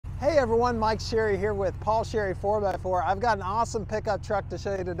Hey everyone, Mike Sherry here with Paul Sherry 4x4. I've got an awesome pickup truck to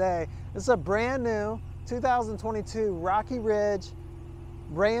show you today. This is a brand new 2022 Rocky Ridge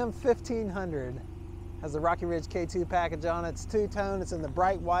Ram 1500. Has the Rocky Ridge K2 package on it. It's two-tone. It's in the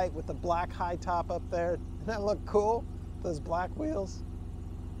bright white with the black high top up there. Doesn't that look cool? Those black wheels.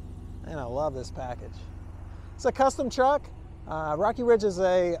 And I love this package. It's a custom truck. Rocky Ridge is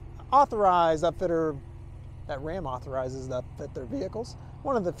a authorized upfitter that Ram authorizes to upfit their vehicles.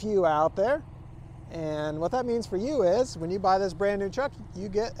 One of the few out there. And what that means for you is when you buy this brand new truck, you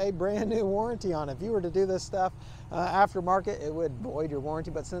get a brand new warranty on it. If you were to do this stuff aftermarket, it would void your warranty.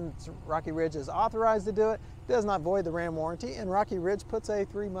 But since Rocky Ridge is authorized to do it, it does not void the Ram warranty. And Rocky Ridge puts a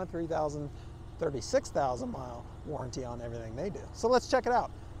 3-month, 36,000 mile warranty on everything they do. So let's check it out.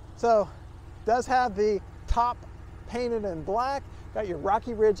 So it does have the top painted in black. Got your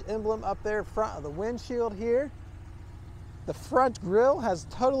Rocky Ridge emblem up there in front of the windshield here. The front grille has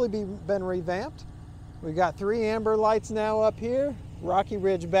totally been revamped. We've got 3 amber lights now up here. Rocky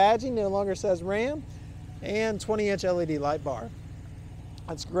Ridge badging, no longer says Ram. And 20-inch LED light bar.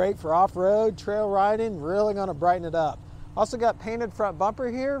 That's great for off-road, trail riding, really gonna brighten it up. Also got painted front bumper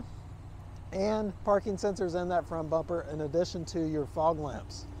here and parking sensors in that front bumper in addition to your fog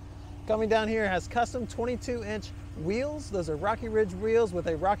lamps. Coming down here has custom 22-inch wheels. Those are Rocky Ridge wheels with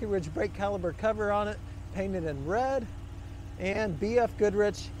a Rocky Ridge brake caliber cover on it, painted in red. And BF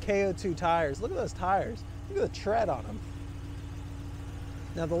Goodrich KO2 tires. Look at those tires. Look at the tread on them.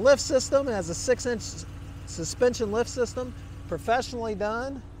 Now the lift system has a 6-inch suspension lift system, professionally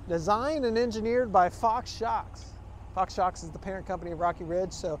done, designed and engineered by Fox Shocks. Fox Shocks is the parent company of Rocky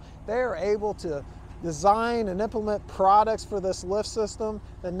Ridge, so they are able to design and implement products for this lift system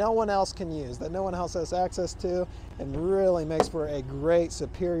that no one else can use, that no one else has access to, and really makes for a great,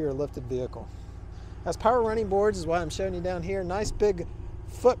 superior lifted vehicle. Has power running boards, is why I'm showing you down here. Nice big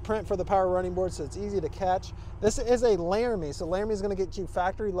footprint for the power running board, so it's easy to catch. This is a Laramie, so Laramie is going to get you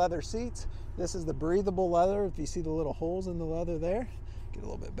factory leather seats. This is the breathable leather. If you see the little holes in the leather there, get a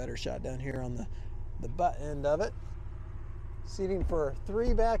little bit better shot down here on the butt end of it. Seating for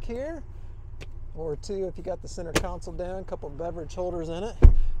 3 back here, or 2 if you got the center console down. A couple of beverage holders in it.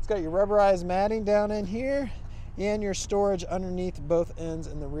 It's got your rubberized matting down in here, and your storage underneath both ends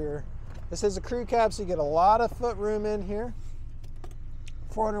in the rear. This is a crew cab, so you get a lot of foot room in here.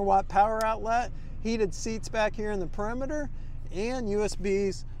 400 watt power outlet, heated seats back here in the perimeter, and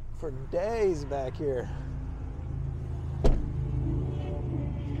USBs for days back here.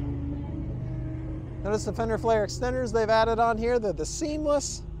 Notice the fender flare extenders they've added on here. They're the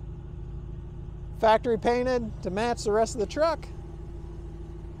seamless, factory painted to match the rest of the truck.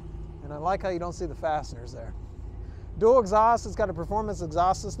 And I like how you don't see the fasteners there. Dual exhaust, it's got a performance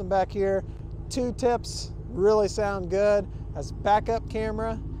exhaust system back here. 2 tips, really sound good. Has backup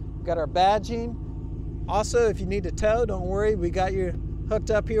camera. We've got our badging. Also, if you need to tow, don't worry, we got you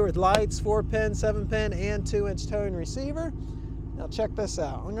hooked up here with lights, 4-pin, 7-pin, and 2-inch towing receiver. Now check this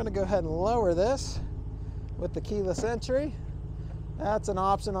out. I'm gonna go ahead and lower this with the keyless entry. That's an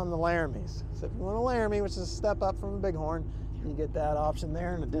option on the Laramies. So if you want a Laramie, which is a step up from a Bighorn, you get that option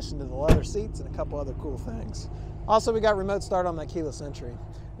there in addition to the leather seats and a couple other cool things. Also, we got remote start on that keyless entry.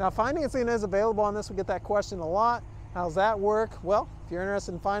 Now, financing is available on this. We get that question a lot. How's that work? Well, if you're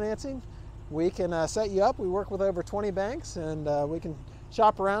interested in financing, we can set you up. We work with over 20 banks, and we can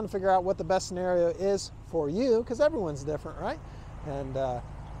shop around and figure out what the best scenario is for you, because everyone's different, right? And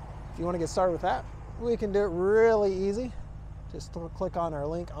if you want to get started with that, we can do it really easy. Just click on our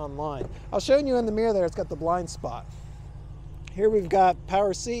link online. I'll show you in the mirror there, it's got the blind spot. Here we've got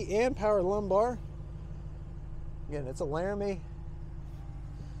power seat and power lumbar. Again, it's a Laramie.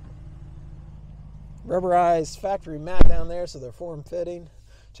 Rubberized factory mat down there, so they're form-fitting.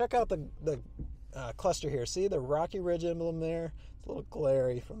 Check out the cluster here. See the Rocky Ridge emblem there? It's a little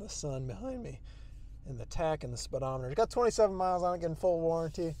glary from the sun behind me. And the tach and the speedometer. It's got 27 miles on it, getting full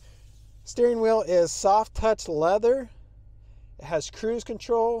warranty. Steering wheel is soft touch leather. It has cruise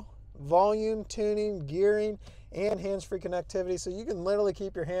control, volume, tuning, gearing, and hands-free connectivity, so you can literally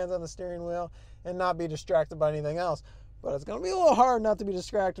keep your hands on the steering wheel and not be distracted by anything else. But it's going to be a little hard not to be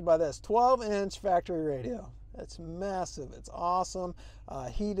distracted by this 12-inch factory radio. It's massive. It's awesome.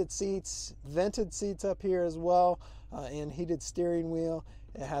 Heated seats, vented seats up here as well, and heated steering wheel.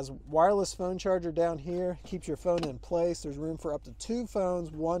 It has wireless phone charger down here. Keeps your phone in place. There's room for up to 2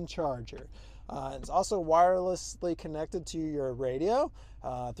 phones, 1 charger. It's also wirelessly connected to your radio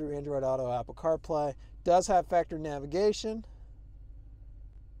through Android Auto, Apple CarPlay. Does have factory navigation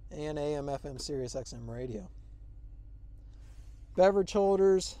and AM, FM, Sirius XM radio. Beverage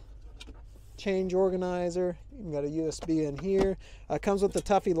holders, change organizer. You've got a USB in here. Comes with the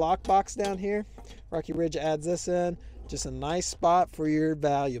Tuffy lock box down here. Rocky Ridge adds this in. Just a nice spot for your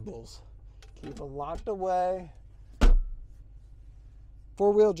valuables. Keep them locked away.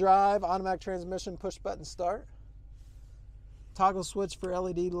 4-wheel drive, automatic transmission, push button start. Toggle switch for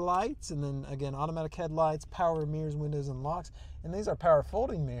LED lights, and then again automatic headlights, power mirrors, windows, and locks. And these are power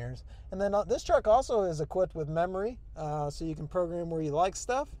folding mirrors. And then this truck also is equipped with memory, so you can program where you like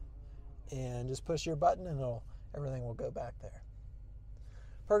stuff, and just push your button, and everything will go back there.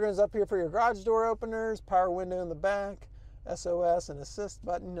 Programs up here for your garage door openers, power window in the back, SOS and assist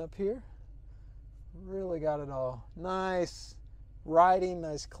button up here. Really got it all. Nice riding,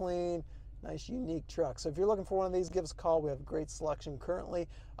 nice clean, nice unique truck. So if you're looking for one of these, give us a call. We have a great selection currently.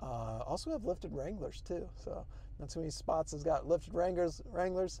 Also have lifted Wranglers too. So not too many spots has got lifted Wranglers.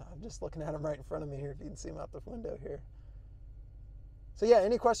 I'm just looking at them right in front of me here, if you can see them out the window here. So yeah,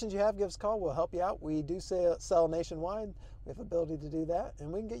 any questions you have, give us a call. We'll help you out. We do sell nationwide. We have the ability to do that,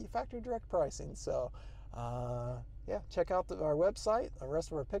 and we can get you factory direct pricing. So yeah, check out our website, the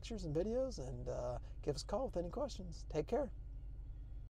rest of our pictures and videos, and give us a call with any questions. Take care.